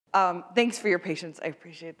Thanks for your patience. I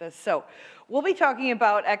appreciate this. So we'll be talking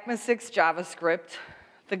about ECMA6 JavaScript,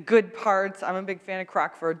 the good parts. I'm a big fan of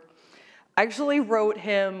Crockford. I actually wrote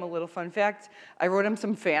him, a little fun fact, I wrote him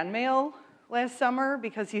some fan mail last summer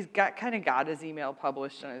because he's kind of got his email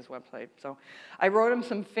published on his website. So I wrote him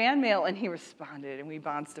some fan mail and he responded and we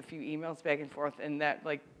bounced a few emails back and forth and that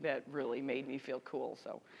really made me feel cool.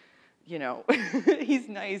 So, you know, he's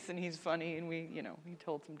nice and he's funny and he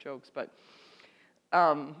told some jokes, but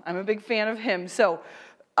I'm a big fan of him. So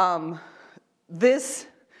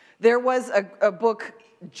there was a book,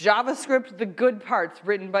 JavaScript, The Good Parts,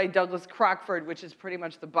 written by Douglas Crockford, which is pretty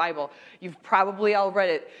much the Bible. You've probably all read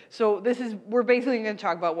it. So we're basically going to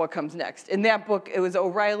talk about what comes next. In that book, it was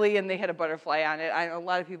O'Reilly, and they had a butterfly on it. A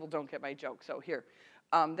lot of people don't get my joke, so here.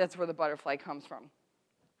 That's where the butterfly comes from.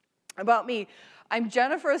 About me, I'm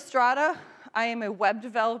Jennifer Estrada. I am a web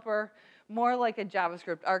developer, more like a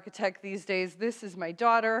JavaScript architect these days. This is my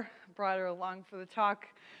daughter. I brought her along for the talk.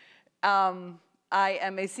 I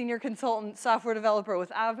am a senior consultant software developer with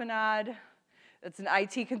Avanade. It's an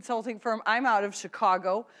IT consulting firm. I'm out of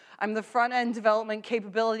Chicago. I'm the front-end development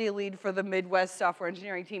capability lead for the Midwest software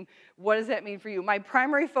engineering team. What does that mean for you? My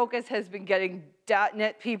primary focus has been getting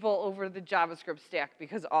 .NET people over the JavaScript stack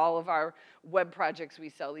because all of our web projects we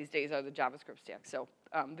sell these days are the JavaScript stack. So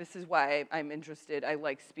this is why I'm interested. I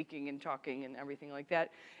like speaking and talking and everything like that.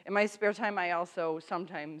 In my spare time, I also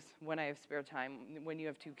sometimes, when I have spare time, when you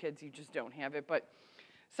have 2 kids, you just don't have it. But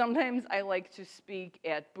sometimes I like to speak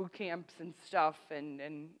at boot camps and stuff,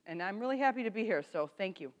 and I'm really happy to be here, so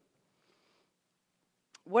thank you.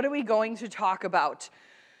 What are we going to talk about?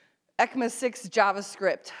 ECMA6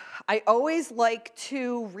 JavaScript. I always like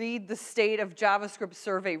to read the State of JavaScript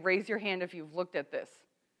survey. Raise your hand if you've looked at this.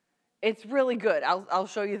 It's really good. I'll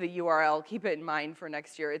show you the URL. Keep it in mind for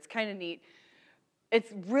next year. It's kind of neat.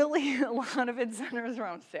 It's really, a lot of it centers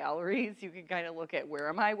around salaries. You can kind of look at where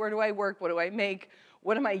am I, where do I work, what do I make,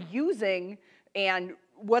 what am I using, and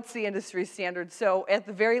what's the industry standard. So at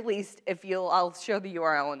the very least, I'll show the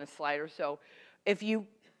URL in a slide or so. If you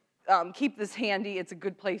keep this handy, it's a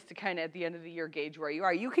good place to kind of at the end of the year gauge where you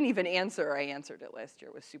are. You can even answer. I answered it last year.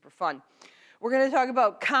 It was super fun. We're going to talk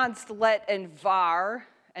about const, let, and var,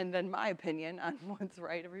 and then my opinion on what's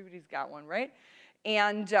right. Everybody's got one, right?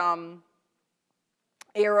 And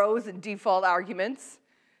arrows and default arguments,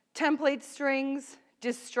 template strings,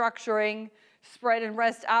 destructuring, spread and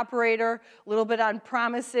rest operator, a little bit on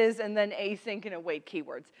promises, and then async and await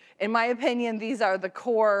keywords. In my opinion, these are the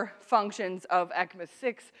core functions of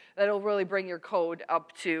ECMA6 that'll really bring your code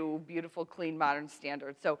up to beautiful, clean, modern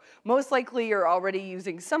standards. So most likely you're already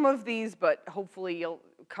using some of these, but hopefully you'll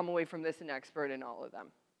come away from this an expert in all of them.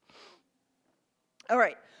 All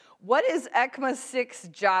right, what is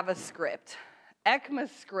ECMA6 JavaScript?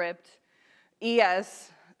 ECMAScript,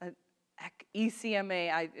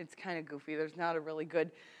 ECMA, it's kind of goofy. There's not a really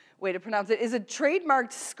good way to pronounce it, is a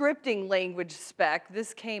trademarked scripting language spec.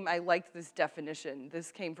 I liked this definition.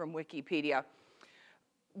 This came from Wikipedia.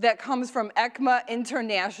 That comes from ECMA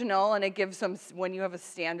International, and it gives some, when you have a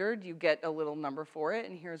standard, you get a little number for it,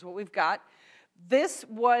 and here's what we've got. This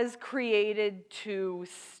was created to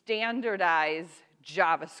standardize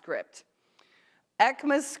JavaScript.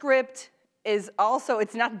 ECMAScript is also,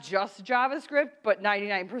 it's not just JavaScript, but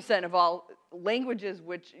 99% of all languages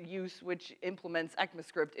which implements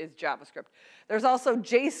ECMAScript is JavaScript. There's also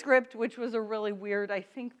JScript, which was a really weird, I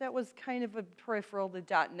think that was kind of a peripheral to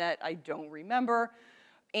 .NET, I don't remember,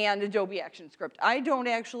 and Adobe ActionScript. I don't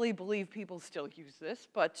actually believe people still use this,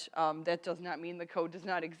 but that does not mean the code does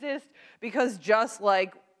not exist, because just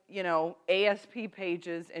like ASP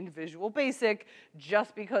pages and Visual Basic,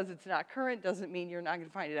 just because it's not current doesn't mean you're not going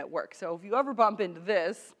to find it at work. So if you ever bump into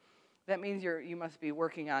this, that means you must be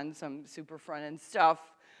working on some super front-end stuff.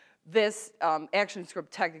 This ActionScript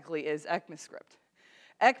technically is ECMAScript.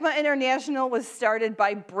 ECMA International was started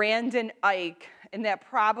by Brandon Ike, and that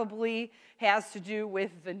probably has to do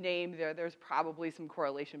with the name there. There's probably some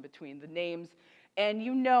correlation between the names. And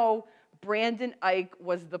Brandon Ike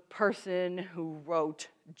was the person who wrote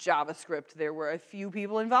JavaScript. There were a few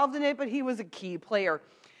people involved in it, but he was a key player.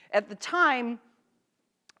 At the time,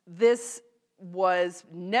 this was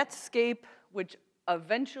Netscape, which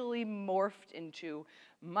eventually morphed into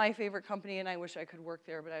my favorite company, and I wish I could work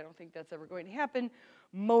there, but I don't think that's ever going to happen,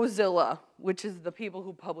 Mozilla, which is the people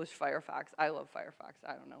who publish Firefox. I love Firefox.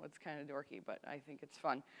 I don't know, it's kind of dorky, but I think it's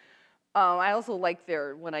fun. I also like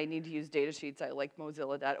when I need to use data sheets, I like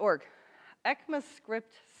mozilla.org.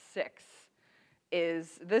 ECMAScript 6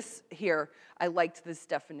 is this here. I liked this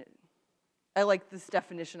definition.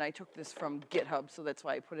 I took this from GitHub, so that's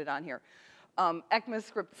why I put it on here.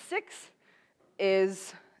 ECMAScript 6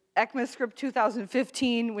 is ECMAScript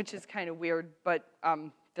 2015, which is kind of weird, but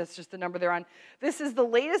that's just the number they're on. This is the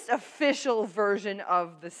latest official version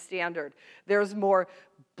of the standard. There's more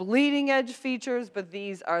bleeding edge features, but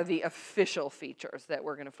these are the official features that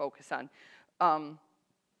we're going to focus on.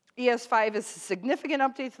 ES5 is a significant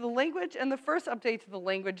update to the language, and the first update to the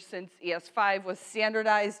language since ES5 was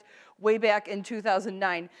standardized way back in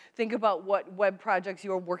 2009. Think about what web projects you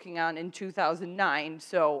were working on in 2009.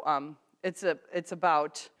 So it's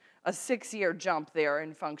about a 6-year jump there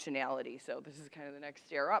in functionality. So this is kind of the next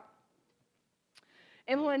stair up.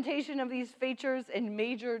 Implementation of these features in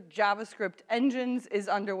major JavaScript engines is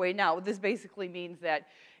underway now. This basically means that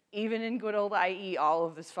even in good old IE, all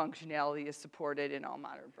of this functionality is supported in all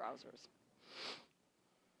modern browsers.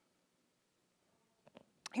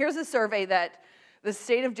 Here's a survey that the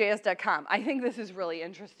stateofjs.com, I think this is really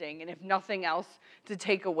interesting, and if nothing else to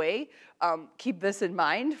take away, keep this in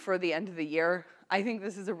mind for the end of the year. I think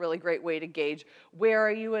this is a really great way to gauge where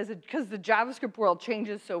are you because the JavaScript world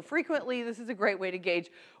changes so frequently, this is a great way to gauge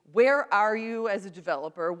where are you as a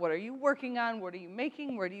developer, what are you working on, what are you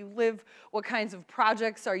making, where do you live, what kinds of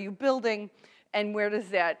projects are you building, and where does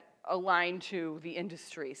that align to the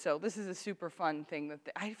industry. So this is a super fun thing that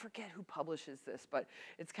I forget who publishes this, but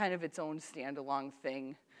it's kind of its own standalone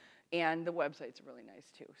thing, and the website's really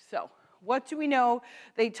nice too. So what do we know?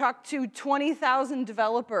 They talked to 20,000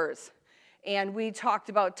 developers. And we talked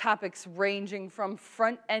about topics ranging from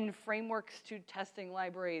front-end frameworks to testing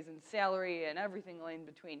libraries and salary and everything in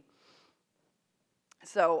between.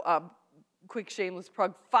 So quick shameless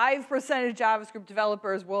plug, 5% of JavaScript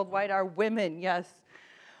developers worldwide are women, yes.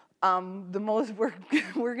 The most,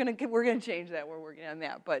 we're gonna change that, we're working on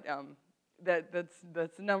that, but that's the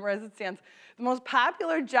number as it stands. The most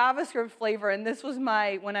popular JavaScript flavor, and this was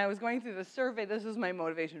when I was going through the survey, this was my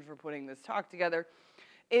motivation for putting this talk together,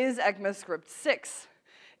 is ECMAScript 6.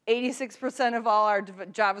 86% of all our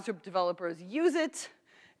JavaScript developers use it,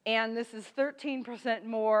 and this is 13%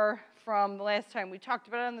 more from the last time we talked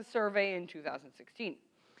about it on the survey in 2016.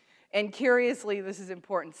 And curiously, this is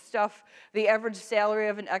important stuff, the average salary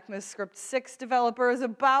of an ECMAScript 6 developer is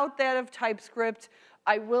about that of TypeScript.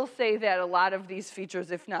 I will say that a lot of these features,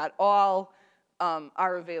 if not all,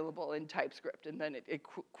 are available in TypeScript, and then it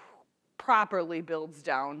properly builds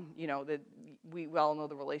down, you know, that we all know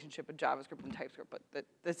the relationship of JavaScript and TypeScript, but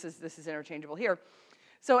this is interchangeable here.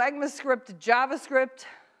 So ECMAScript JavaScript,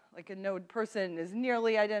 like a Node person, is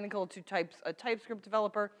nearly identical to a TypeScript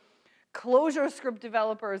developer. ClojureScript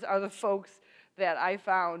developers are the folks that I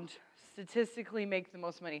found statistically make the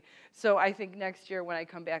most money. So I think next year when I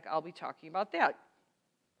come back, I'll be talking about that.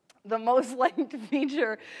 The most liked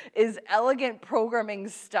feature is elegant programming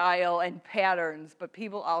style and patterns, but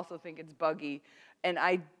people also think it's buggy, and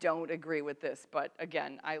I don't agree with this. But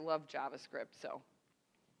again, I love JavaScript, so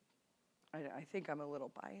I think I'm a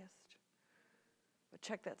little biased. But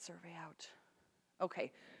check that survey out.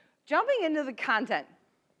 Okay, jumping into the content.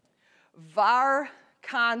 Var,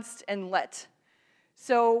 const, and let.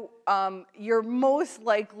 So you're most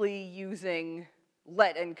likely using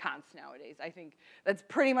let and const nowadays. I think that's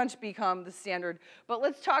pretty much become the standard. But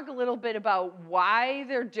let's talk a little bit about why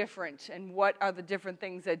they're different and what are the different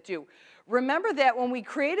things that do. Remember that when we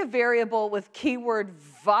create a variable with keyword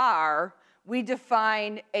var, we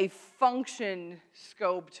define a function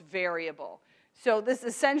scoped variable. So this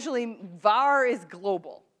essentially, var is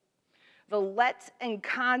global. The let and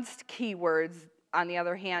const keywords, on the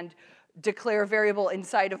other hand, declare a variable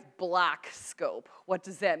inside of block scope. What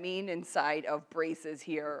does that mean? Inside of braces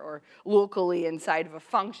here, or locally inside of a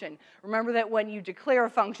function. Remember that when you declare a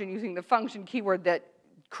function using the function keyword, that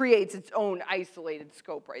creates its own isolated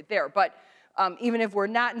scope right there. But even if we're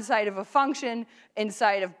not inside of a function,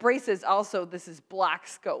 inside of braces also, this is block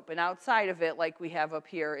scope. And outside of it, like we have up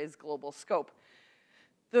here, is global scope.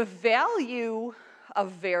 The value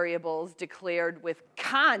of variables declared with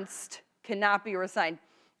const cannot be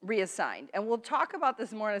reassigned. And we'll talk about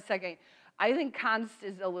this more in a second. I think const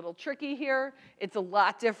is a little tricky here. It's a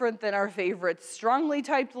lot different than our favorite strongly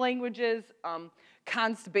typed languages.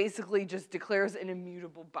 Const basically just declares an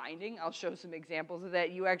immutable binding. I'll show some examples of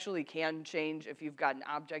that. You actually can change, if you've got an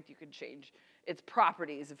object, you can change its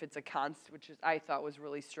properties if it's a const, which I thought was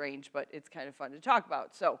really strange, but it's kind of fun to talk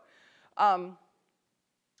about. So,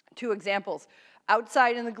 2 examples.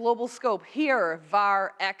 Outside in the global scope, here,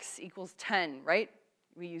 var x equals 10, right?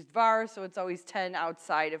 We used var, so it's always 10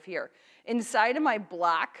 outside of here. Inside of my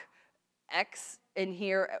block, x in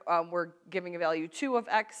here, we're giving a value 2 of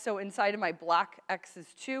x, so inside of my block, x is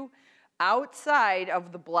 2. Outside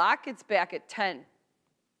of the block, it's back at 10.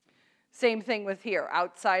 Same thing with here.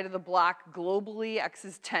 Outside of the block, globally, x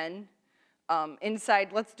is 10. Inside,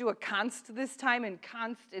 let's do a const this time, and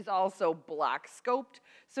const is also block scoped.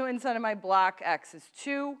 So inside of my block, x is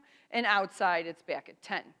 2, and outside it's back at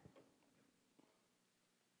 10.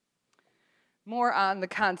 More on the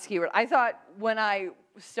const keyword. I thought when I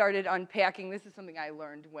started unpacking, this is something I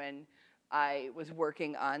learned when I was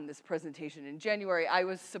working on this presentation in January, I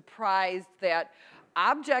was surprised that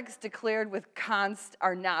objects declared with const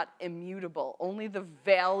are not immutable. Only the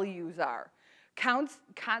values are. Const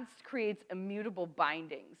creates immutable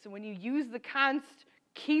bindings. So when you use the const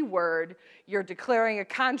keyword, you're declaring a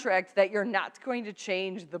contract that you're not going to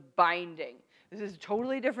change the binding. This is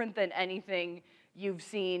totally different than anything you've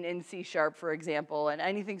seen in C#, for example, and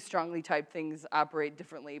anything strongly typed things operate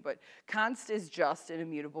differently, but const is just an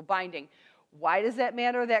immutable binding. Why does that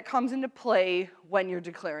matter? That comes into play when you're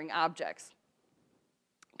declaring objects.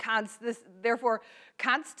 Therefore,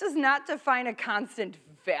 const does not define a constant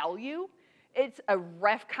value. It's a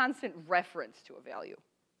constant reference to a value.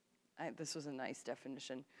 This was a nice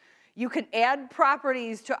definition. You can add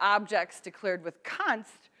properties to objects declared with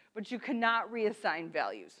const, but you cannot reassign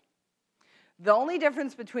values. The only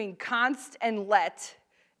difference between const and let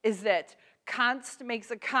is that const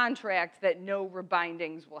makes a contract that no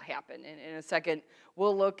rebindings will happen. And in a second,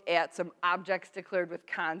 we'll look at some objects declared with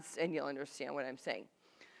const, and you'll understand what I'm saying.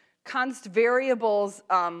 Const variables,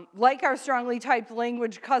 like our strongly typed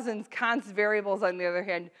language cousins, const variables, on the other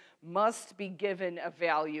hand, must be given a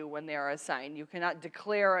value when they are assigned. You cannot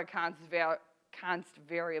declare a const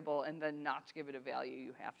variable and then not give it a value.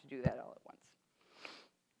 You have to do that all at once.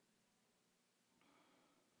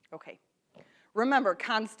 Okay. Remember,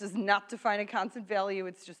 const does not define a constant value.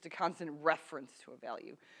 It's just a constant reference to a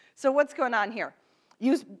value. So what's going on here?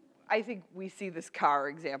 I think we see this car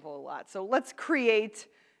example a lot. So let's create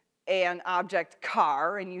an object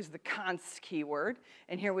car and use the const keyword.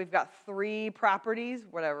 And here we've got 3 properties,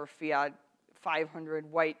 whatever, Fiat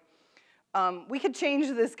 500 white. We could change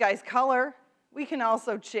this guy's color. We can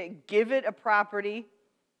also give it a property.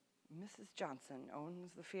 Mrs. Johnson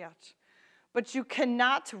owns the Fiat. But you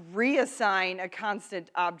cannot reassign a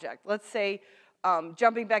constant object. Let's say,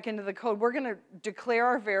 jumping back into the code, we're going to declare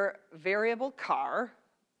our variable car,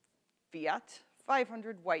 Fiat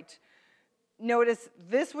 500 white. Notice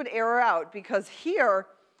this would error out because here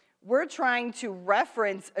we're trying to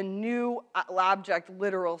reference a new object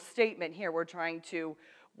literal statement here. We're trying to,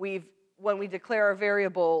 when we declare a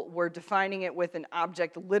variable, we're defining it with an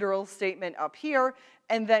object literal statement up here,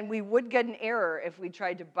 and then we would get an error if we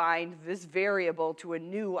tried to bind this variable to a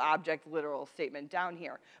new object literal statement down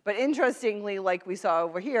here. But interestingly, like we saw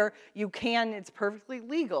over here, it's perfectly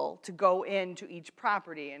legal to go into each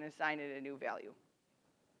property and assign it a new value.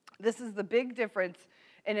 This is the big difference,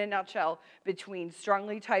 in a nutshell, between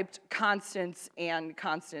strongly typed constants and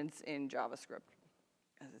constants in JavaScript,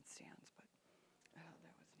 as it stands. But that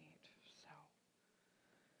was neat. So,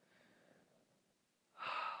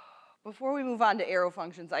 before we move on to arrow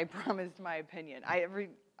functions, I promised my opinion. I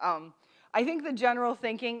think the general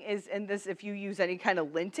thinking is, in this, if you use any kind of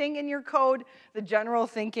linting in your code, the general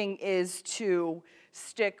thinking is to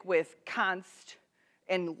stick with const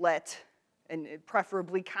and let, and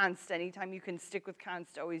preferably const. Anytime you can stick with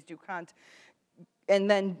const, always do const.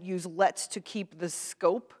 And then use let to keep the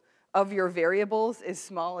scope of your variables as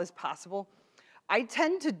small as possible. I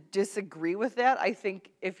tend to disagree with that. I think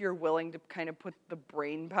if you're willing to kind of put the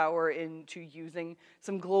brain power into using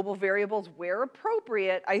some global variables where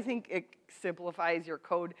appropriate, I think it simplifies your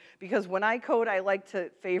code. Because when I code, I like to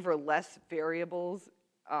favor less variables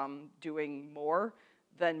doing more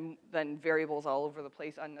than variables all over the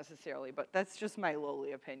place unnecessarily. But that's just my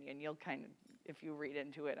lowly opinion. You'll kind of, if you read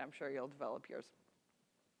into it, I'm sure you'll develop yours.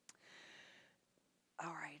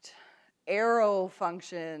 All right. Arrow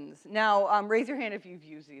functions. Now, raise your hand if you've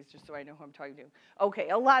used these, just so I know who I'm talking to. Okay,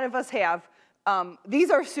 a lot of us have.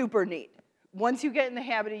 These are super neat. Once you get in the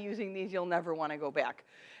habit of using these, you'll never want to go back.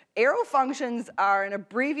 Arrow functions are an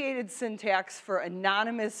abbreviated syntax for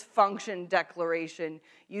anonymous function declaration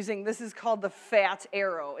using, this is called the fat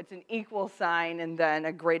arrow. It's an equal sign and then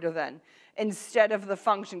a greater than, instead of the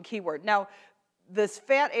function keyword. Now, this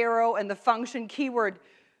fat arrow and the function keyword,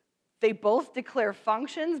 they both declare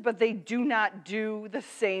functions, but they do not do the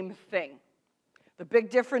same thing. The big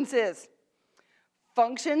difference is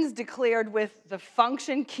functions declared with the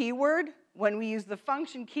function keyword. When we use the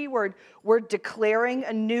function keyword, we're declaring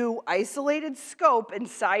a new isolated scope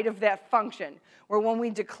inside of that function. Where when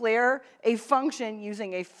we declare a function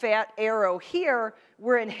using a fat arrow here,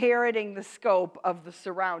 we're inheriting the scope of the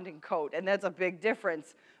surrounding code. And that's a big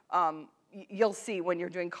difference. You'll see when you're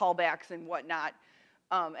doing callbacks and whatnot.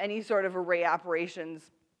 Any sort of array operations,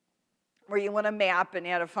 where you want to map and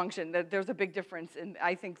add a function. There's a big difference, and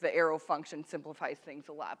I think the arrow function simplifies things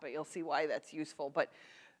a lot, but you'll see why that's useful. But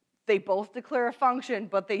they both declare a function,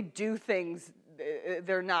 but they do things,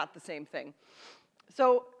 they're not the same thing.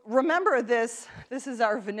 So remember this is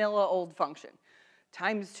our vanilla old function,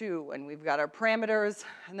 ×2, and we've got our parameters,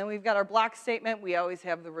 and then we've got our block statement. We always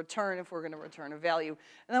have the return if we're going to return a value,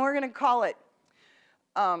 and then we're going to call it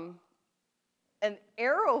an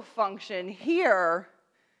arrow function here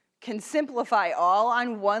can simplify all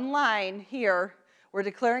on one line here. We're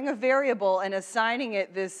declaring a variable and assigning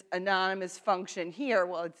it this anonymous function here.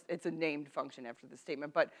 Well, it's a named function after the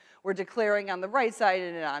statement, but we're declaring on the right side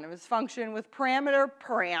an anonymous function with parameter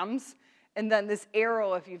params, and then this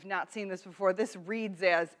arrow, if you've not seen this before, this reads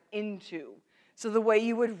as into. So the way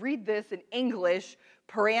you would read this in English,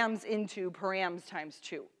 params into params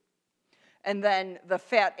 ×2. And then the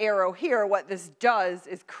fat arrow here, what this does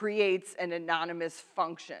is creates an anonymous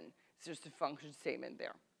function. It's just a function statement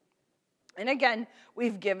there. And again,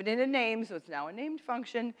 we've given it a name, so it's now a named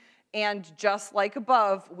function. And just like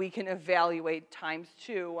above, we can evaluate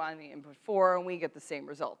 ×2 on the input 4, and we get the same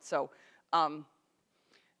result. So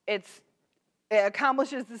it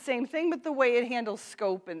accomplishes the same thing, but the way it handles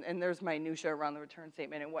scope, and there's minutia around the return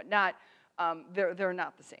statement and whatnot, they're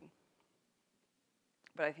not the same.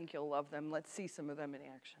 But I think you'll love them. Let's see some of them in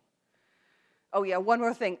action. Oh yeah, one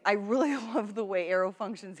more thing. I really love the way arrow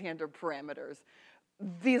functions handle parameters.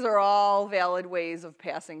 These are all valid ways of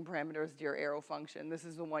passing parameters to your arrow function. This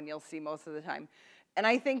is the one you'll see most of the time. And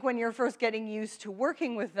I think when you're first getting used to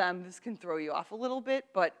working with them, this can throw you off a little bit,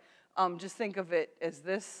 but just think of it as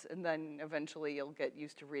this, and then eventually you'll get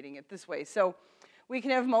used to reading it this way. So we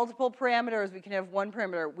can have multiple parameters, we can have one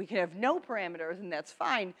parameter, we can have no parameters, and that's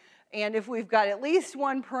fine. And if we've got at least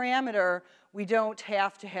one parameter, we don't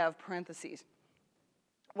have to have parentheses.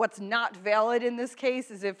 What's not valid in this case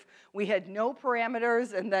is if we had no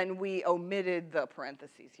parameters and then we omitted the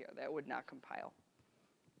parentheses here. That would not compile.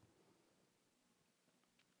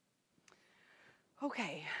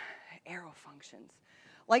 Okay, arrow functions.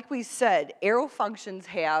 Like we said, arrow functions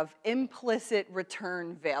have implicit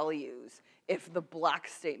return values if the block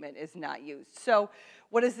statement is not used. So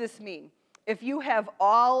what does this mean? If you have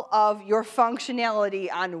all of your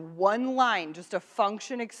functionality on one line, just a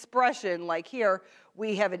function expression like here,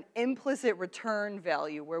 we have an implicit return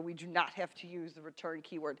value where we do not have to use the return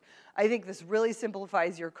keyword. I think this really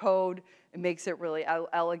simplifies your code. It makes it really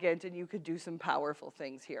elegant, and you could do some powerful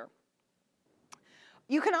things here.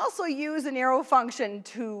 You can also use an arrow function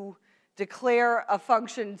to declare a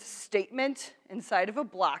function statement inside of a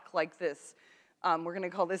block like this. We're going to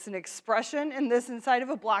call this an expression, and this inside of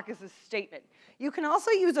a block is a statement. You can also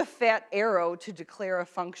use a fat arrow to declare a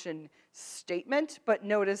function statement, but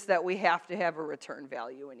notice that we have to have a return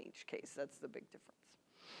value in each case. That's the big difference.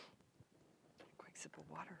 Quick sip of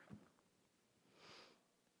water.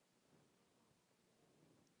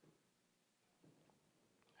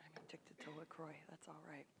 I'm addicted to LaCroix. That's all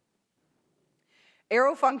right.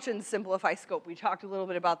 Arrow functions simplify scope. We talked a little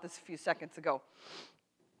bit about this a few seconds ago.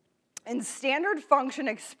 In standard function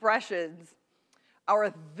expressions,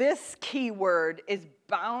 our this keyword is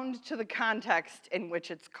bound to the context in which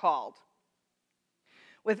it's called.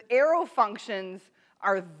 With arrow functions,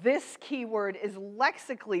 our this keyword is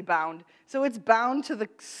lexically bound, so it's bound to the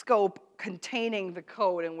scope containing the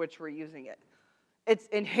code in which we're using it. It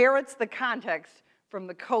inherits the context from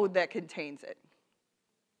the code that contains it.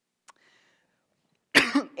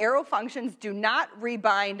 Arrow functions do not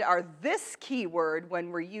rebind our this keyword when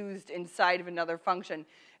we're used inside of another function.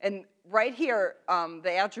 And right here,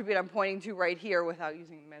 the attribute I'm pointing to right here, without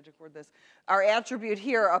using the magic word this, our attribute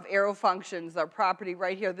here of arrow functions, our property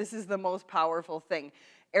right here, this is the most powerful thing.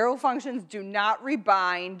 Arrow functions do not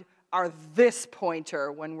rebind our this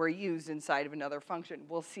pointer when we're used inside of another function.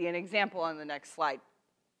 We'll see an example on the next slide.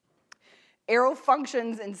 Arrow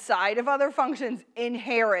functions inside of other functions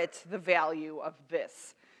inherit the value of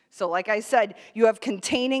this. So like I said, you have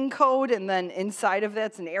containing code, and then inside of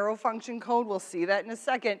that's an arrow function code. We'll see that in a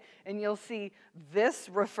second, and you'll see this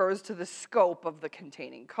refers to the scope of the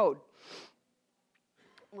containing code.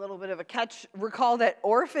 A little bit of a catch. Recall that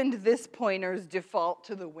orphaned this pointers default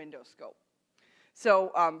to the window scope.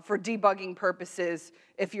 So for debugging purposes,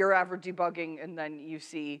 if you're ever debugging and then you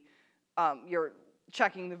see you're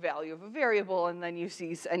checking the value of a variable, and then you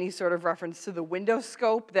see any sort of reference to the window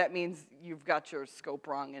scope, that means you've got your scope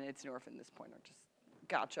wrong and it's an orphan this pointer. Just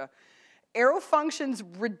gotcha. Arrow functions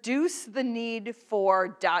reduce the need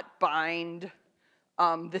for .bind,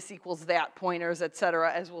 this equals that pointers,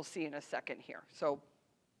 etc., as we'll see in a second here. So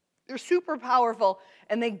they're super powerful,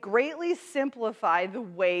 and they greatly simplify the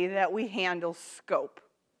way that we handle scope.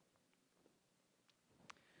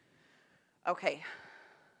 Okay.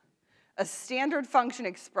 A standard function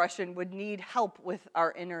expression would need help with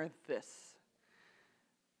our inner this.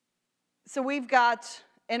 So we've got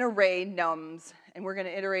an array, nums, and we're going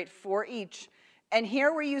to iterate for each. And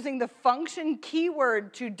here we're using the function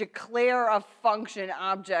keyword to declare a function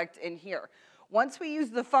object in here. Once we use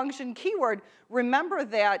the function keyword, remember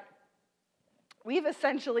that we've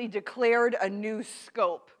essentially declared a new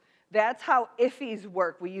scope. That's how ifs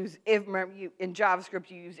work. We use if, remember, in JavaScript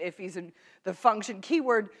you use ifs and the function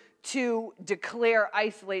keyword to declare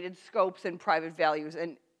isolated scopes and private values.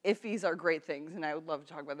 And ifs are great things, and I would love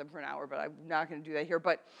to talk about them for an hour, but I'm not going to do that here.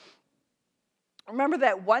 But remember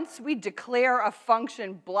that once we declare a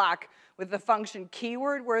function block with the function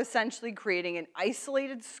keyword, we're essentially creating an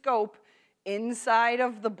isolated scope inside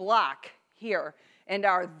of the block here. And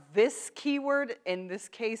our this keyword, in this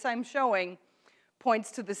case I'm showing,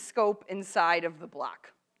 points to the scope inside of the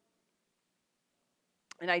block.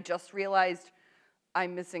 And I just realized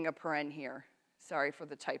I'm missing a paren here. Sorry for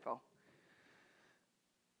the typo.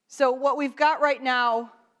 So what we've got right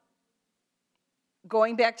now,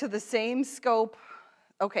 going back to the same scope,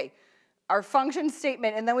 okay, our function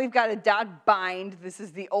statement, and then we've got a dot bind. This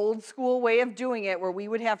is the old school way of doing it, where we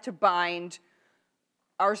would have to bind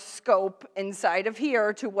our scope inside of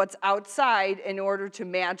here to what's outside in order to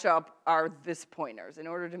match up our this pointers. In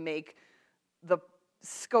order to make the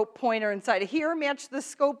scope pointer inside of here match the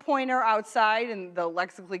scope pointer outside in the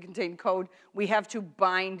lexically contained code, we have to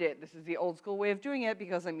bind it. This is the old school way of doing it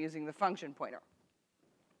because I'm using the function pointer.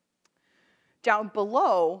 Down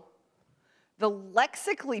below, the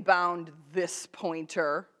lexically bound this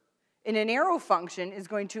pointer in an arrow function is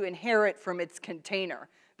going to inherit from its container.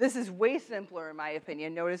 This is way simpler in my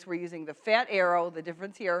opinion. Notice we're using the fat arrow. The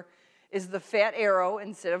difference here is the fat arrow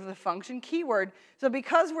instead of the function keyword. So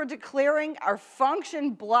because we're declaring our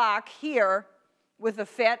function block here with a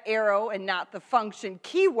fat arrow and not the function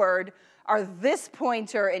keyword, our this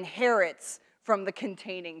pointer inherits from the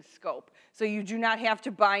containing scope. So you do not have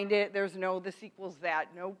to bind it. There's no this equals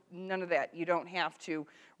that. No, none of that. You don't have to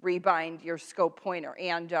rebind your scope pointer.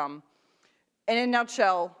 And in a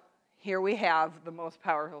nutshell, here we have the most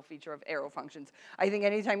powerful feature of arrow functions. I think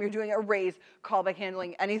anytime you're doing arrays, callback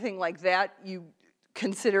handling, anything like that, you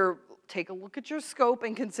take a look at your scope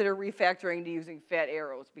and consider refactoring to using fat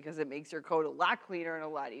arrows because it makes your code a lot cleaner and a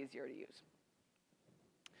lot easier to use.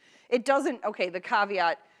 It doesn't, okay, the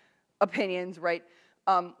caveat opinions, right?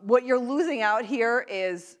 What you're losing out here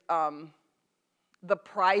is the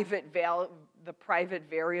private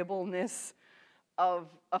variableness of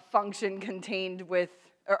a function contained with,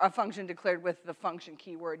 or a function declared with the function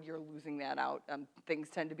keyword. You're losing that out. Things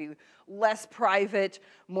tend to be less private,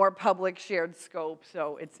 more public shared scope,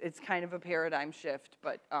 so it's kind of a paradigm shift,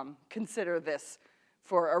 but consider this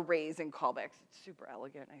for arrays and callbacks. It's super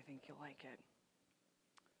elegant. I think you'll like it.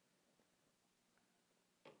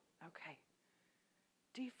 Okay.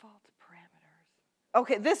 Default parameters.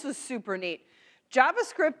 Okay, this was super neat.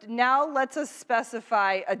 JavaScript now lets us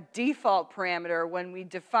specify a default parameter when we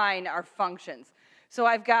define our functions. So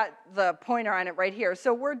I've got the pointer on it right here.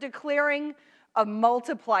 So we're declaring a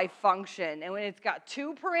multiply function, and when it's got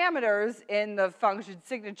two parameters in the function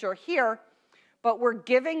signature here, but we're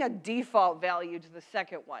giving a default value to the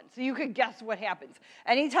second one. So you could guess what happens.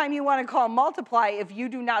 Anytime you want to call multiply, if you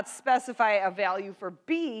do not specify a value for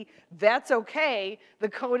b, that's okay. The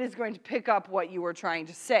code is going to pick up what you were trying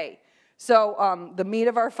to say. So the meat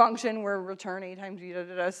of our function, we're return a times b, da,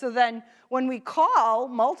 da, da. So then when we call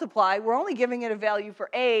multiply, we're only giving it a value for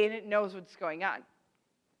a, and it knows what's going on.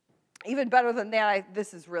 Even better than that,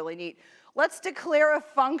 this is really neat. Let's declare a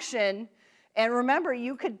function. And remember,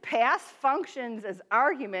 you could pass functions as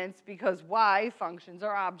arguments because why? Functions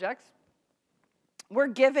are objects. We're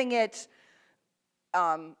giving it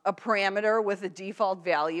a parameter with a default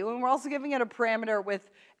value, and we're also giving it a parameter with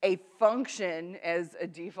a function as a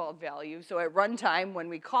default value. So at runtime, when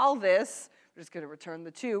we call this, we're just going to return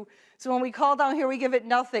the 2. So when we call down here, we give it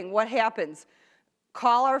nothing. What happens?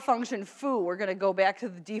 Call our function foo. We're going to go back to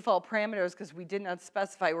the default parameters because we did not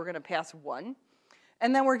specify. We're going to pass 1.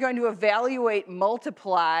 And then we're going to evaluate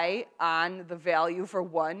multiply on the value for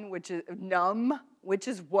 1, which is num, which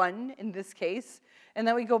is 1 in this case. And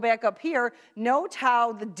then we go back up here. Note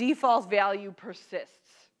how the default value persists.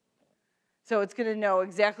 So it's going to know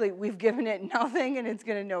exactly, we've given it nothing, and it's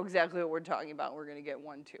going to know exactly what we're talking about. We're going to get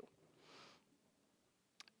 1,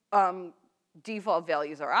 2. Default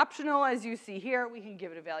values are optional. As you see here, we can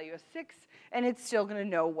give it a value of 6, and it's still going to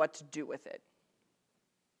know what to do with it.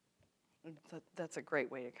 That's a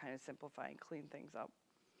great way to kind of simplify and clean things up.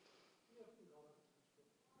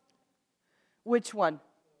 Which one?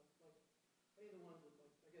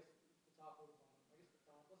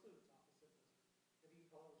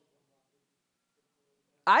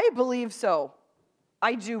 I believe so.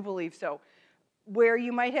 I do believe so. Where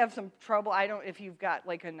you might have some trouble, if you've got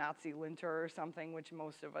like a Nazi linter or something, which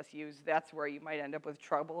most of us use, that's where you might end up with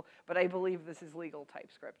trouble. But I believe this is legal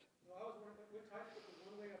TypeScript. No, I was wondering, with TypeScript, the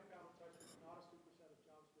one way I've found TypeScript is not a superset of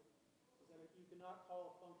JavaScript is that you cannot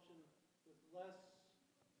call a function with less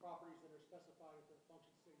properties that are specified at the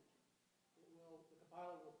function signature. The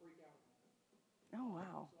compiler will freak out about that. Oh,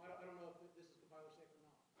 wow. So I don't know if this is compiler safe or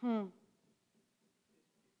not.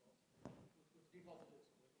 Default it is.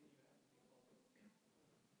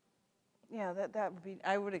 Yeah, that would be,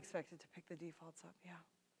 I would expect it to pick the defaults up, yeah.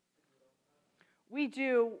 We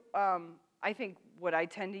do, I think what I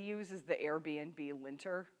tend to use is the Airbnb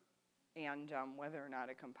linter, and whether or not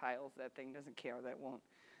it compiles, that thing doesn't care, that won't.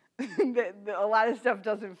 A lot of stuff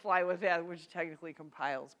doesn't fly with that, which technically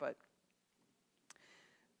compiles, but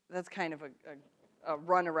that's kind of a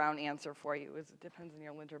runaround answer for you, is it depends on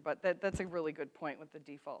your linter, but that's a really good point with the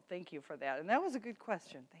default. Thank you for that, and that was a good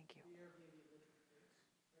question, thank you.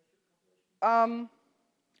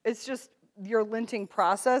 It's just your linting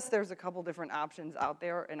process. There's a couple different options out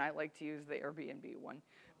there, and I like to use the Airbnb one,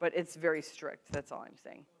 but it's very strict. That's all I'm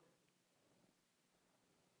saying.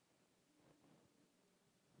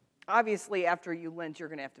 Obviously, after you lint, you're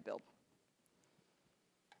going to have to build.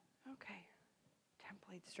 Okay,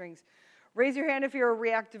 template strings. Raise your hand if you're a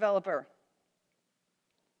React developer.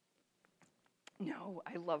 No,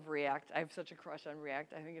 I love React. I have such a crush on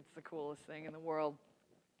React. I think it's the coolest thing in the world.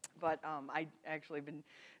 But I actually been,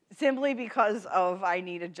 simply because of I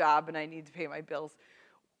need a job and I need to pay my bills,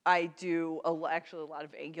 I do actually a lot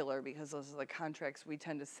of Angular because those are the contracts we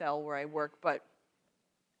tend to sell where I work. But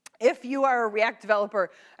if you are a React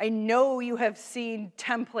developer, I know you have seen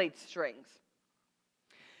template strings.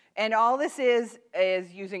 And all this is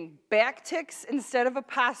using backticks instead of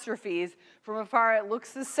apostrophes. From afar, it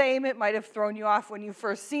looks the same. It might have thrown you off when you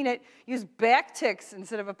first seen it. Use backticks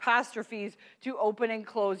instead of apostrophes to open and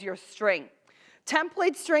close your string.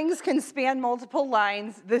 Template strings can span multiple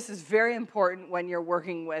lines. This is very important when you're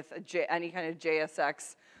working with any kind of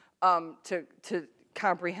JSX to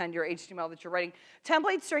comprehend your HTML that you're writing.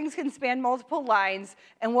 Template strings can span multiple lines,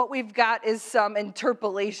 and what we've got is some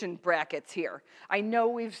interpolation brackets here. I know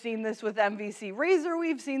we've seen this with MVC Razor,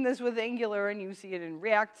 we've seen this with Angular, and you see it in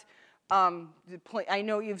React. I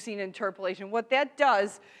know you've seen interpolation. What that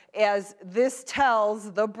does is this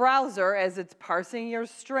tells the browser, as it's parsing your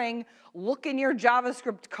string, look in your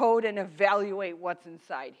JavaScript code and evaluate what's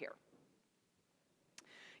inside here.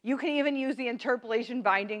 You can even use the interpolation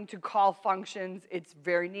binding to call functions. It's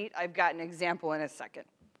very neat. I've got an example in a second.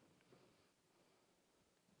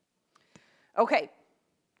 Okay.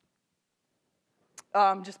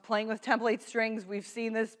 Just playing with template strings. We've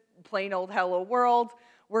seen this plain old hello world.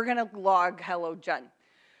 We're going to log hello Jen.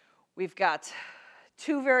 We've got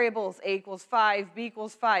two variables, a equals 5, b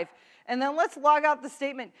equals 5. And then let's log out the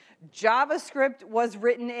statement. JavaScript was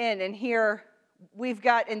written in, and here we've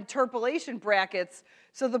got interpolation brackets,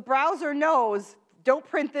 so the browser knows, don't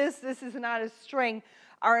print this, this is not a string.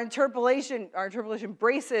 Our interpolation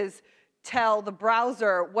braces tell the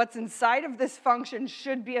browser what's inside of this function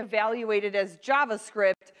should be evaluated as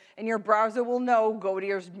JavaScript, and your browser will know, go to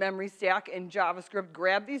your memory stack in JavaScript,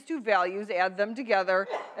 grab these two values, add them together,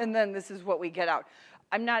 and then this is what we get out.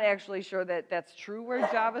 I'm not actually sure that that's true where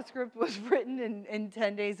JavaScript was written in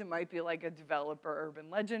 10 days. It might be like a developer urban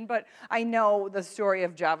legend, but I know the story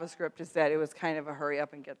of JavaScript is that it was kind of a hurry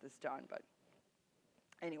up and get this done. But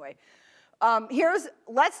anyway,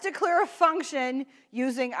 let's declare a function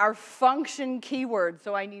using our function keyword.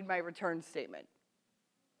 So I need my return statement.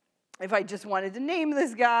 If I just wanted to name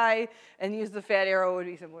this guy and use the fat arrow, it would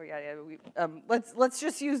be simpler. Let's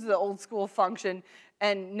just use the old school function.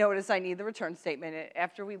 And notice I need the return statement.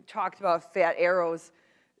 After we talked about fat arrows,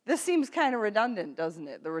 this seems kind of redundant, doesn't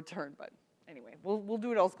it, the return? But anyway, we'll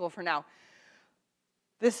do it old school for now.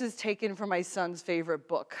 This is taken from my son's favorite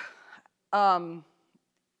book. I've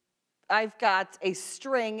got a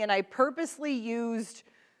string, and I purposely used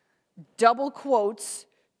double quotes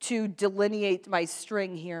to delineate my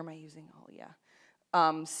string here. Am I using all?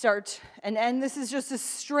 Yeah. Start and end. This is just a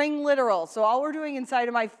string literal. So all we're doing inside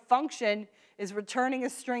of my function is returning a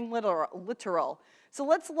string literal. So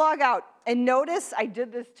let's log out. And notice I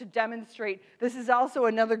did this to demonstrate. This is also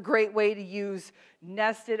another great way to use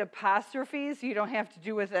nested apostrophes. So you don't have to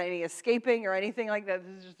do with any escaping or anything like that.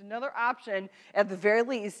 This is just another option, at the very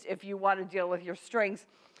least, if you want to deal with your strings.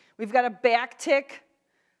 We've got a backtick,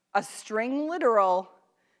 a string literal,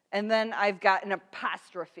 and then I've got an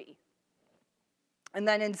apostrophe. And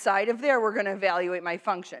then inside of there, we're going to evaluate my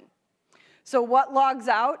function. So what logs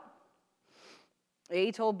out?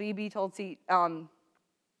 A told B, B told C.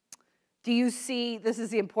 Do you see, this is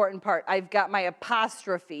the important part, I've got my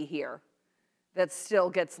apostrophe here that still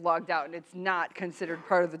gets logged out, and it's not considered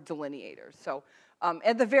part of the delineators. So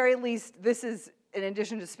at the very least, this is, in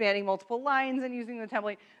addition to spanning multiple lines and using the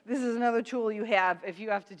template, this is another tool you have if you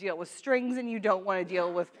have to deal with strings and you don't want to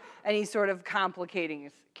deal with any sort of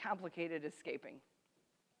complicated escaping.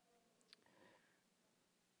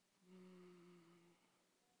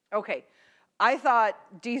 Okay, I thought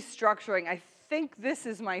destructuring, I think this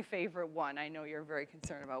is my favorite one. I know you're very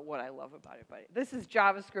concerned about what I love about it, but this is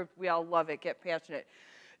JavaScript. We all love it. Get passionate.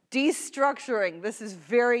 Destructuring, this is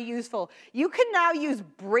very useful. You can now use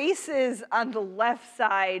braces on the left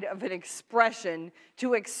side of an expression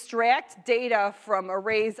to extract data from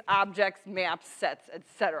arrays, objects, maps, sets,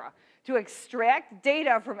 etc. To extract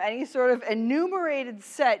data from any sort of enumerated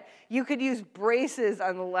set, you could use braces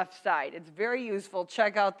on the left side. It's very useful.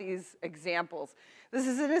 Check out these examples. This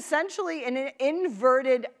is essentially an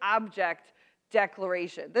inverted object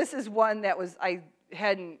declaration. This is one that I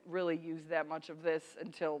hadn't really used that much of this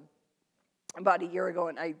until about a year ago,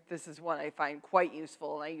 and this is one I find quite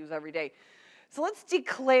useful and I use every day. So let's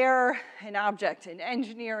declare an object. An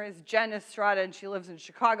engineer is Jen Estrada, and she lives in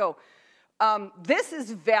Chicago. This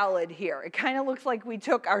is valid here. It kind of looks like we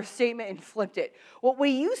took our statement and flipped it. What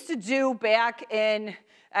we used to do back in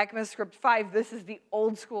ECMAScript 5, this is the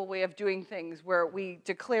old school way of doing things, where we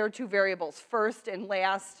declare two variables, first and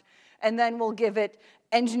last, and then we'll give it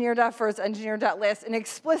engineer.first, engineer.last, and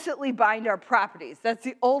explicitly bind our properties. That's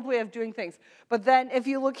the old way of doing things. But then if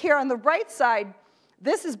you look here on the right side,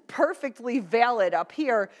 this is perfectly valid up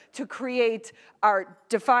here to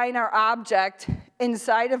define our object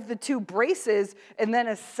inside of the two braces and then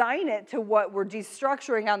assign it to what we're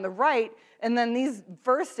destructuring on the right, and then these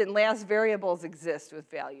first and last variables exist with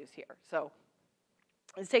values here. So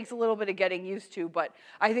this takes a little bit of getting used to, but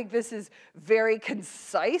I think this is very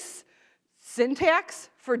concise syntax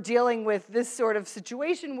for dealing with this sort of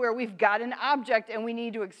situation where we've got an object and we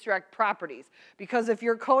need to extract properties. Because if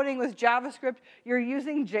you're coding with JavaScript, you're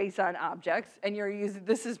using JSON objects, and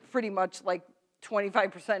this is pretty much like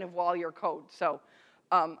 25% of all your code. So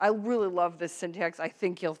I really love this syntax. I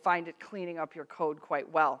think you'll find it cleaning up your code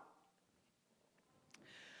quite well.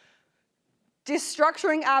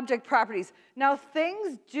 Destructuring object properties. Now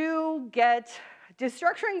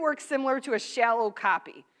destructuring works similar to a shallow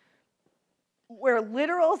copy, where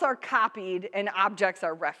literals are copied and objects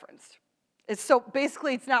are referenced. So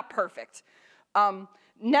basically, it's not perfect.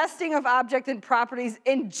 Nesting of object and properties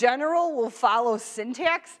in general will follow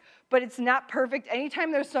syntax, but it's not perfect.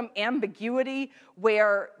 Anytime there's some ambiguity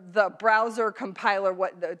where the browser compiler,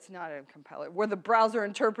 it's not a compiler, where the browser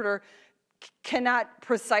interpreter cannot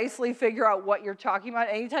precisely figure out what you're talking about,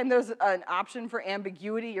 anytime there's an option for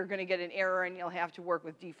ambiguity, you're going to get an error and you'll have to work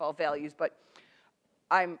with default values. But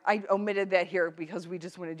I omitted that here because we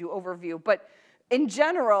just want to do overview. But in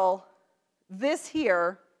general, this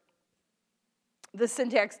here, the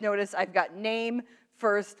syntax, notice I've got name,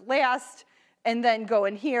 first, last, and then go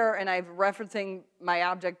in here and I'm referencing my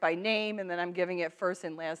object by name, and then I'm giving it first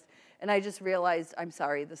and last. And I just realized, I'm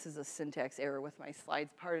sorry, this is a syntax error with my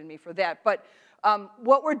slides, pardon me for that. But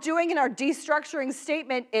what we're doing in our destructuring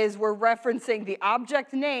statement is we're referencing the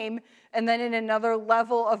object name, and then in another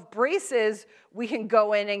level of braces, we can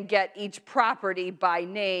go in and get each property by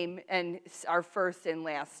name, and our first and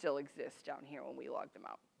last still exist down here when we log them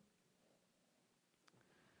out.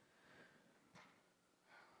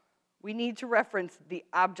 We need to reference the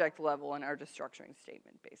object level in our destructuring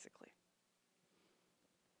statement, basically.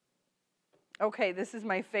 Okay, this is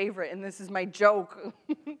my favorite, and this is my joke.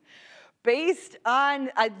 Based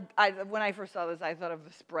on, when I first saw this, I thought of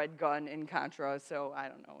the spread gun in Contra, so I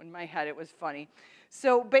don't know, in my head it was funny.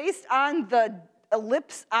 So based on the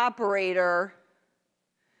ellipse operator,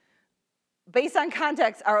 based on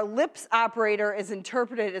context, our ellipse operator is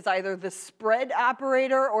interpreted as either the spread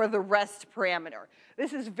operator or the rest parameter.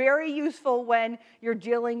 This is very useful when you're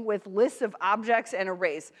dealing with lists of objects and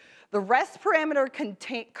arrays. The rest parameter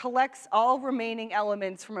collects all remaining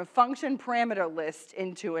elements from a function parameter list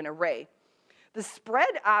into an array. The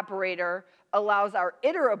spread operator allows our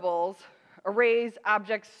iterables, arrays,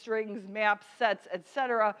 objects, strings, maps, sets,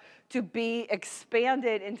 etc., to be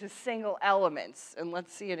expanded into single elements. And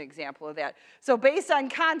let's see an example of that. So based on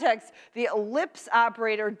context, the ellipse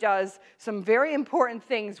operator does some very important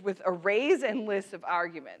things with arrays and lists of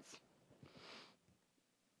arguments.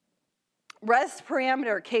 Rest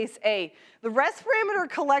parameter, case A. The rest parameter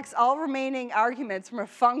collects all remaining arguments from a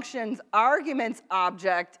function's arguments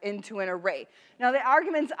object into an array. Now the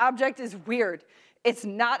arguments object is weird. It's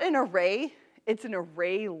not an array. It's an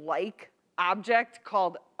array-like object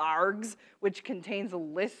called args, which contains a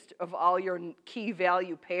list of all your key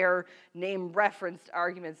value pair name referenced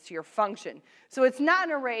arguments to your function. So it's not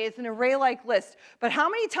an array, it's an array-like list. But how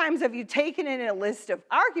many times have you taken in a list of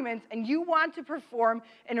arguments and you want to perform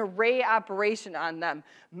an array operation on them?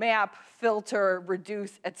 Map, filter,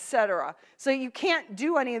 reduce, etc. So you can't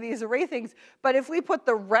do any of these array things, but if we put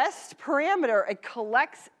the rest parameter, it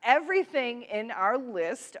collects everything in our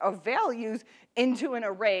list of values into an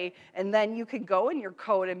array, and then you can go in your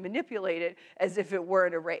code and manipulate it as if it were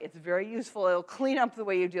an array. It's very useful. It'll clean up the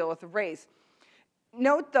way you deal with arrays.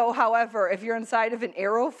 Note, though, however, if you're inside of an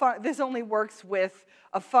arrow function, this only works with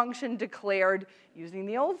a function declared using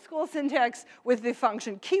the old school syntax with the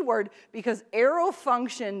function keyword, because arrow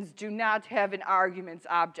functions do not have an arguments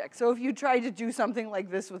object. So if you try to do something like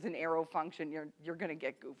this with an arrow function, you're going to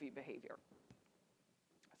get goofy behavior.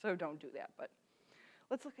 So don't do that, but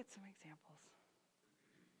let's look at some examples.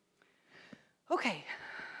 Okay,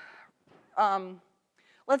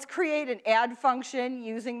 let's create an add function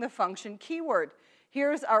using the function keyword.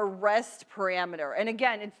 Here's our rest parameter. And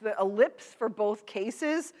again, it's the ellipse for both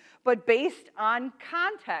cases, but based on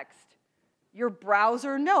context, your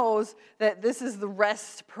browser knows that this is the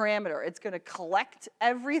rest parameter. It's going to collect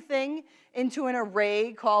everything into an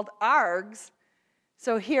array called args.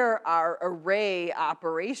 So here, our array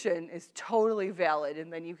operation is totally valid,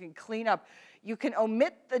 and then you can clean up. You can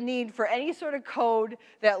omit the need for any sort of code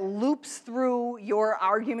that loops through your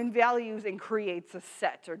argument values and creates a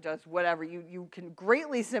set or does whatever. You can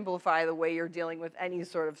greatly simplify the way you're dealing with any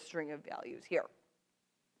sort of string of values here.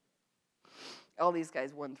 All these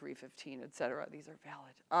guys, 1, 3, 15, et cetera, these are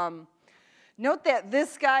valid. Note that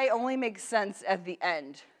this guy only makes sense at the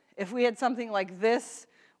end. If we had something like this,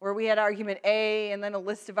 where we had argument A and then a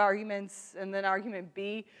list of arguments and then argument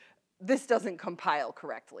B, this doesn't compile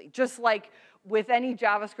correctly. Just like with any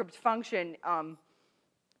JavaScript function,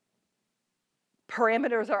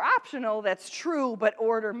 parameters are optional, that's true, but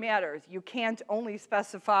order matters. You can't only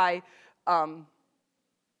specify, the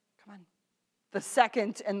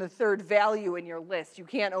second and the third value in your list. You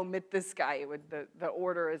can't omit this guy. The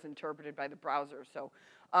order is interpreted by the browser. So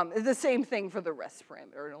it's the same thing for the rest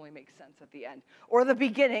parameter. It only makes sense at the end. Or the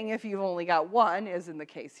beginning, if you've only got one, is in the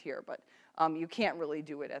case here. But you can't really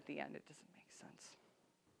do it at the end. It doesn't make sense.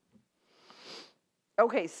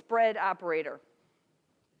 Okay, spread operator.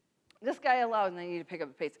 This guy allows, and I need to pick up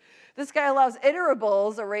the pace. This guy allows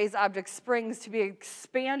iterables, arrays, objects, springs, to be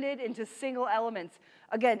expanded into single elements.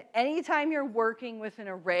 Again, anytime you're working with an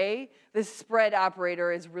array, this spread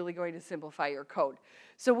operator is really going to simplify your code.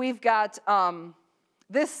 So we've got,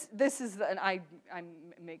 this is, and I'm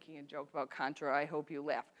making a joke about Contra. I hope you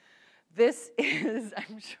laugh. This is,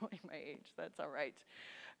 I'm showing my age, that's all right.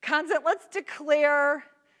 Constant, let's declare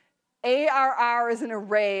ARR as an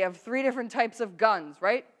array of 3 different types of guns,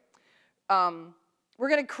 right? We're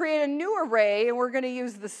going to create a new array, and we're going to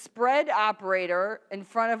use the spread operator in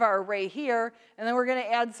front of our array here, and then we're going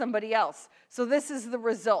to add somebody else. So this is the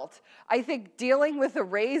result. I think dealing with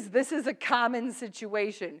arrays, this is a common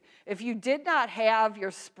situation. If you did not have your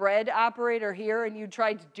spread operator here and you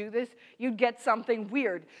tried to do this, you'd get something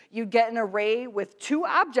weird. You'd get an array with 2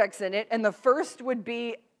 objects in it, and the first would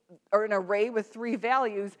be or an array with 3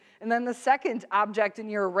 values, and then the second object in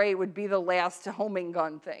your array would be the last homing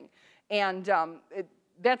gun thing. And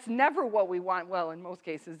that's never what we want. Well, in most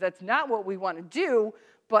cases, that's not what we want to do,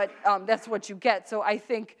 but that's what you get. So I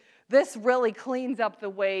think this really cleans up the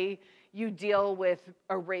way you deal with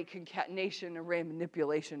array concatenation, array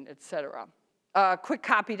manipulation, et cetera. Quick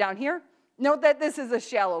copy down here. Note that this is a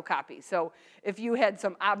shallow copy. So if you had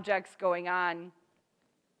some objects going on,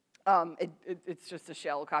 it's just a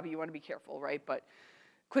shallow copy. You want to be careful, right? But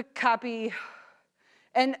quick copy.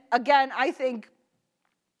 And again, I think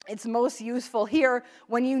it's most useful here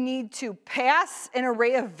when you need to pass an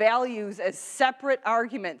array of values as separate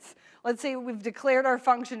arguments. Let's say we've declared our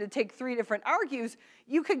function to take 3 different argues.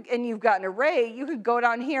 You could, and you've got an array, you could go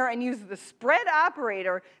down here and use the spread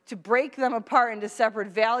operator to break them apart into separate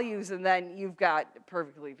values, and then you've got a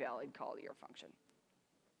perfectly valid call to your function.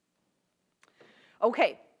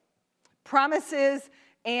 Okay, promises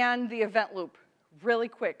and the event loop. Really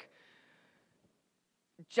quick.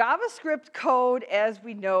 JavaScript code, as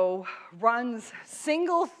we know, runs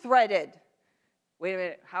single-threaded. Wait a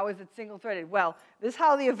minute, how is it single-threaded? Well, this is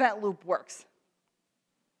how the event loop works.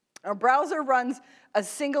 Our browser runs a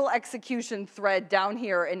single execution thread down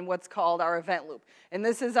here in what's called our event loop. And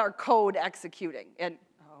this is our code executing. And,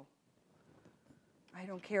 oh, I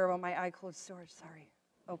don't care about my iCloud storage, sorry.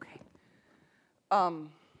 Okay.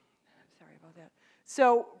 Sorry about that.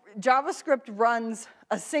 So JavaScript runs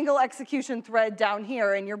a single execution thread down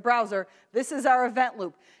here in your browser. This is our event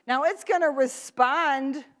loop. Now it's going to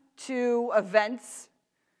respond to events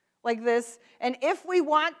like this. And if we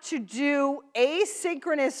want to do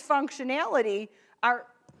asynchronous functionality,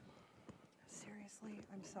 seriously,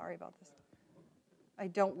 I'm sorry about this. I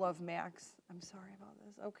don't love Macs. I'm sorry about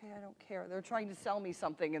this. Okay, I don't care. They're trying to sell me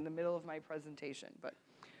something in the middle of my presentation, but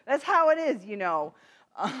that's how it is, you know.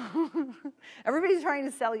 Everybody's trying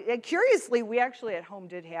to sell you. And curiously, we actually at home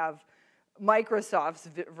did have Microsoft's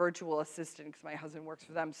virtual assistant because my husband works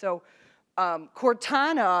for them. So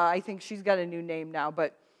Cortana, I think she's got a new name now,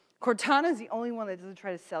 but Cortana is the only one that doesn't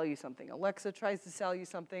try to sell you something. Alexa tries to sell you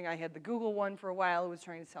something. I had the Google one for a while. It was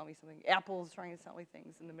trying to sell me something. Apple's trying to sell me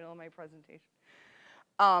things in the middle of my presentation.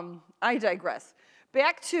 I digress.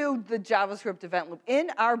 Back to the JavaScript event loop.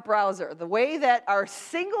 In our browser, the way that our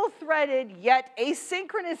single-threaded yet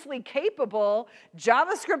asynchronously capable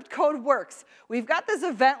JavaScript code works, we've got this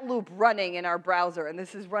event loop running in our browser, and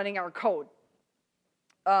this is running our code.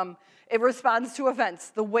 It responds to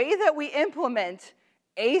events. The way that we implement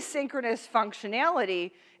asynchronous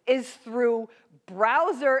functionality is through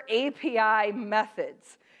browser API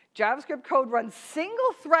methods. JavaScript code runs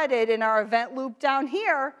single-threaded in our event loop down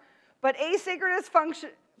here, but asynchronous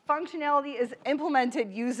functionality is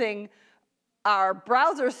implemented using our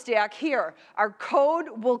browser stack here. Our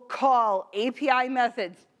code will call API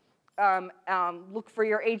methods, look for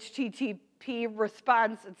your HTTP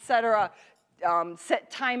response, etc.,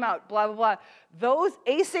 set timeout, blah, blah, blah. Those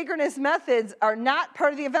asynchronous methods are not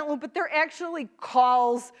part of the event loop, but they're actually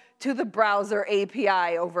calls to the browser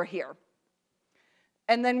API over here.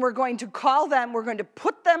 And then we're going to call them, we're going to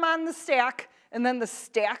put them on the stack, and then the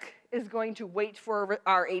stack is going to wait for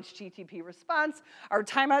our HTTP response, our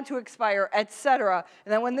timeout to expire, etc.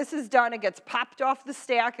 And then when this is done, it gets popped off the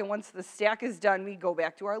stack, and once the stack is done, we go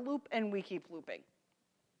back to our loop, and we keep looping.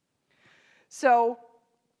 So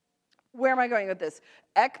where am I going with this?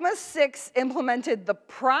 ECMA 6 implemented the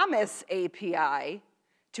promise API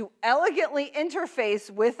to elegantly interface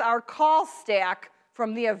with our call stack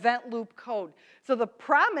from the event loop code. So the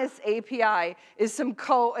promise API is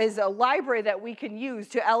a library that we can use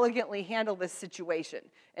to elegantly handle this situation.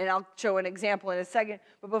 And I'll show an example in a second.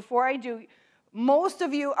 But before I do, most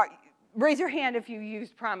of you, raise your hand if you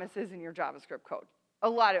used promises in your JavaScript code. A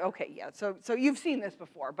lot of, okay, yeah, so you've seen this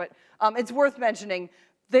before, but it's worth mentioning.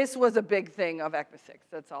 This was a big thing of ECMA 6,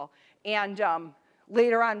 that's all. And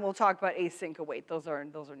later on, we'll talk about async await. Those are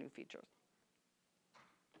new features.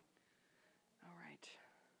 All right.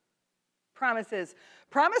 Promises.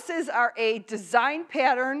 Promises are a design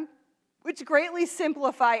pattern which greatly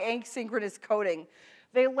simplify asynchronous coding.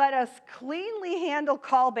 They let us cleanly handle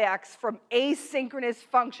callbacks from asynchronous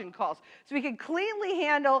function calls. So we can cleanly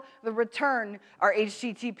handle the return, our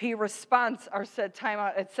HTTP response, our set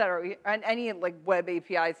timeout, et cetera, and any like web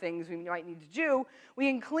API things we might need to do. We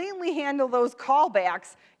can cleanly handle those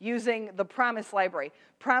callbacks using the promise library.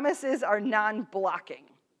 Promises are non-blocking.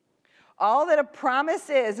 All that a promise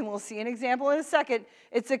is, and we'll see an example in a second,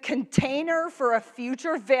 it's a container for a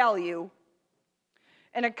future value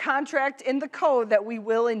and a contract in the code that we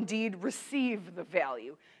will indeed receive the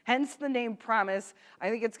value. Hence the name promise. I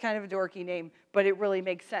think it's kind of a dorky name, but it really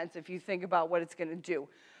makes sense if you think about what it's going to do.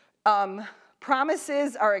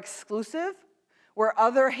 Promises are exclusive, where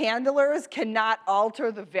other handlers cannot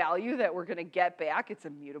alter the value that we're going to get back. It's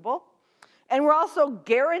immutable. And we're also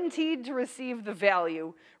guaranteed to receive the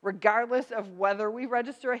value, regardless of whether we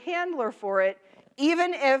register a handler for it,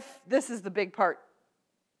 even if, this is the big part,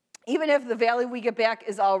 even if the value we get back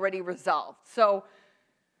is already resolved. So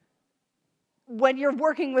when you're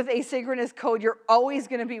working with asynchronous code, you're always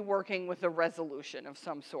going to be working with a resolution of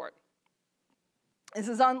some sort. This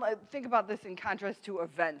is think about this in contrast to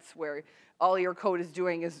events, where all your code is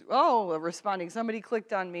doing is, oh, responding, somebody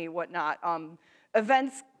clicked on me, whatnot.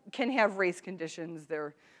 Events can have race conditions.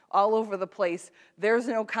 They're all over the place. There's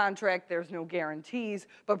no contract, there's no guarantees.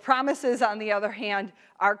 But promises, on the other hand,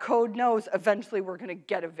 our code knows eventually we're going to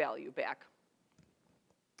get a value back.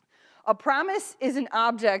 A promise is an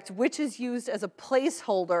object which is used as a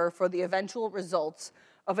placeholder for the eventual results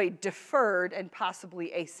of a deferred and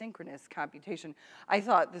possibly asynchronous computation. I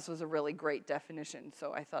thought this was a really great definition,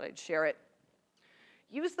 so I thought I'd share it.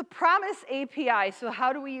 Use the promise API. So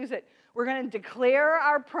how do we use it? We're going to declare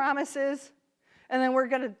our promises, and then we're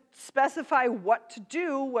going to specify what to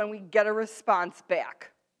do when we get a response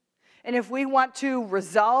back. And if we want to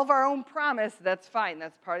resolve our own promise, that's fine.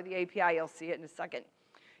 That's part of the API. You'll see it in a second.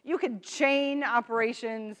 You can chain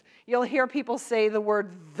operations. You'll hear people say the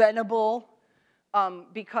word venable.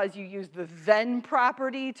 because you use the then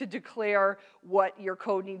property to declare what your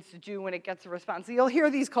code needs to do when it gets a response. So you'll hear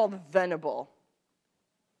these called thenable.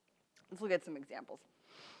 Let's look at some examples.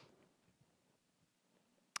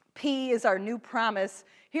 P is our new promise.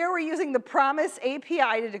 Here we're using the promise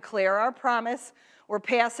API to declare our promise. We're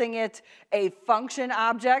passing it a function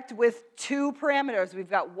object with 2 parameters. We've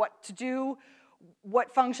got what to do,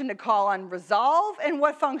 what function to call on resolve, and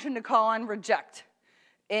what function to call on reject.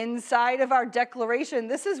 Inside of our declaration,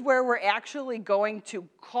 this is where we're actually going to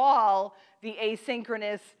call the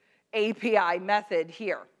asynchronous API method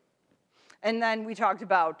here. And then we talked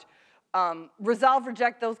about resolve,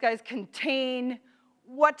 reject. Those guys contain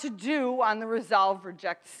what to do on the resolve,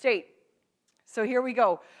 reject state. So here we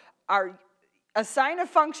go. Assign a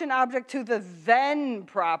function object to the then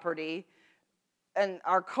property, and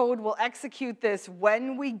our code will execute this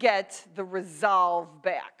when we get the resolve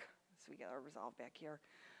back. So we get our resolve back here.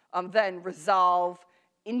 Then resolve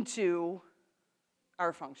into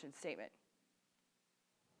our function statement.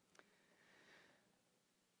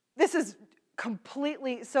 This is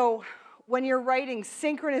completely, so when you're writing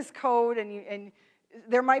synchronous code and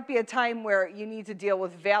there might be a time where you need to deal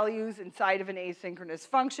with values inside of an asynchronous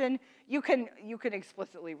function, you can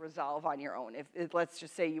explicitly resolve on your own. If let's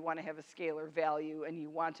just say you want to have a scalar value and you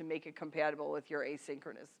want to make it compatible with your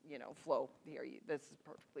asynchronous, flow here, this is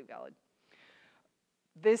perfectly valid.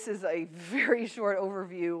 This is a very short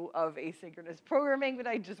overview of asynchronous programming, but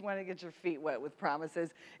I just want to get your feet wet with promises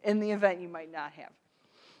in the event you might not have.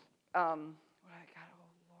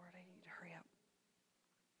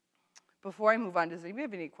 Before I move on, does anybody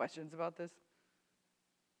have any questions about this?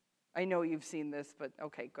 I know you've seen this, but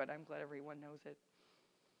okay, good. I'm glad everyone knows it.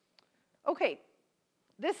 Okay,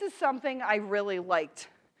 this is something I really liked.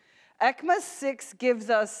 ECMA 6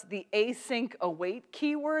 gives us the async await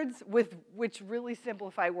keywords, which really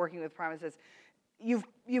simplify working with promises.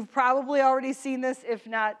 You've probably already seen this. If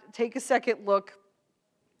not, take a second look.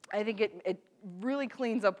 I think it really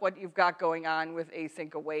cleans up what you've got going on with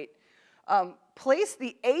async await. Place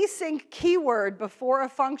the async keyword before a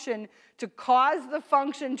function to cause the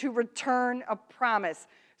function to return a promise.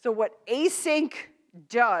 So what async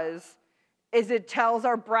does is it tells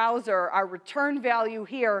our browser our return value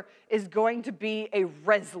here is going to be a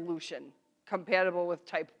resolution compatible with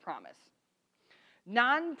type promise.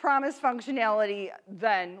 Non-promise functionality,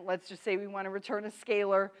 then, let's just say we want to return a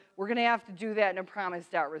scalar. We're going to have to do that in a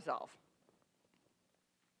promise.resolve.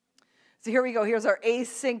 So here we go. Here's our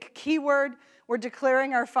async keyword. We're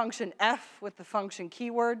declaring our function f with the function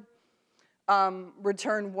keyword.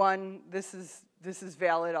 Return 1. This is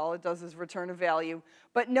valid. All it does is return a value.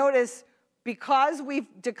 But notice, because we've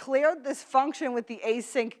declared this function with the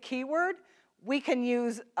async keyword, we can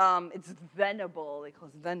use, it's thenable. They call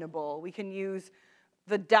it thenable. We can use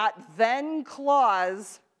the .then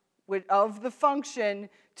clause of the function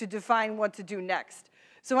to define what to do next.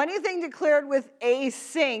 So anything declared with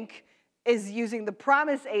async is using the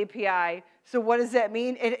promise API. So what does that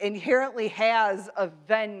mean? It inherently has a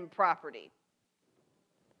then property.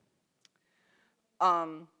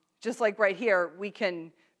 Just like right here, we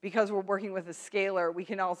can, because we're working with a scalar, we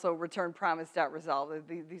can also return promise.resolve.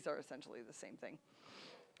 These are essentially the same thing.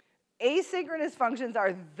 Asynchronous functions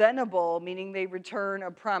are thenable, meaning they return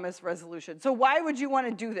a promise resolution. So why would you want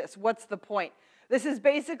to do this? What's the point? This is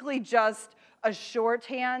basically just a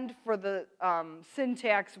shorthand for the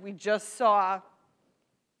syntax we just saw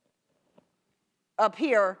up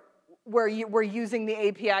here, where we're using the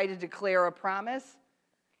API to declare a promise.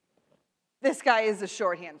 This guy is a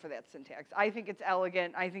shorthand for that syntax. I think it's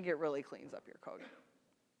elegant. I think it really cleans up your code.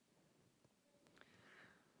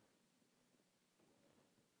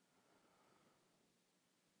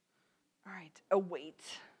 All right, await.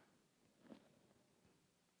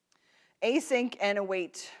 Async and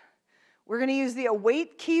await. We're going to use the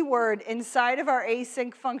await keyword inside of our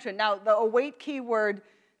async function. Now, the await keyword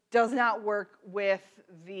does not work with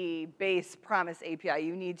the base promise API.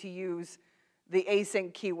 You need to use the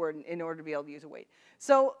async keyword in order to be able to use await.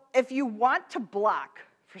 So if you want to block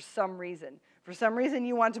for some reason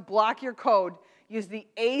you want to block your code, use the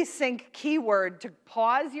async keyword to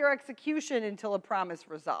pause your execution until a promise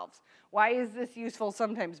resolves. Why is this useful?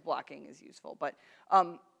 Sometimes blocking is useful, but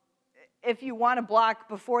if you want to block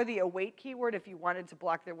before the await keyword, if you wanted to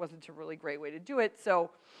block, there wasn't a really great way to do it.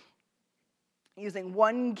 So using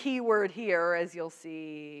one keyword here, as you'll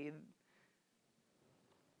see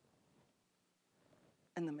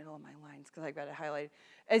in the middle of my lines, because I've got it highlighted.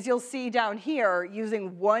 As you'll see down here,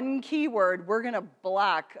 using one keyword, we're going to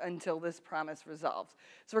block until this promise resolves.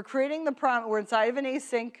 So we're creating the promise. We're inside of an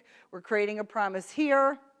async. We're creating a promise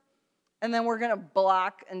here. and then we're going to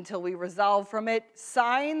block until we resolve from it,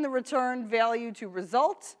 sign the return value to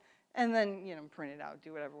result, and then, print it out,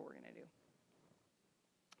 do whatever we're going to do.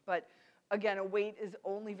 But again, await is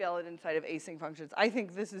only valid inside of async functions. I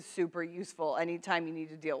think this is super useful anytime you need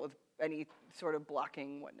to deal with any sort of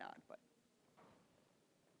blocking, whatnot. But.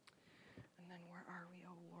 And then where are we?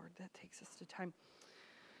 Oh, Lord, that takes us to time.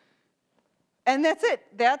 And that's it.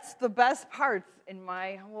 That's the best parts, in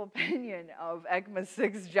my humble opinion, of ECMA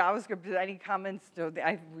 6 JavaScript. Any comments?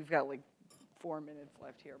 We've got like 4 minutes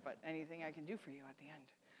left here, but anything I can do for you at the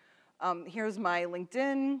end. Here's my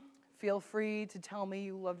LinkedIn. Feel free to tell me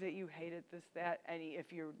you loved it, you hated this, that,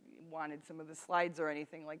 if you wanted some of the slides or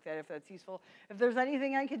anything like that, if that's useful. If there's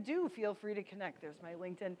anything I could do, feel free to connect. There's my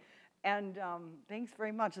LinkedIn. And thanks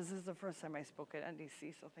very much. This is the first time I spoke at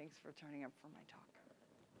NDC, so thanks for turning up for my talk.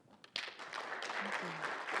 Thank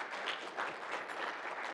you.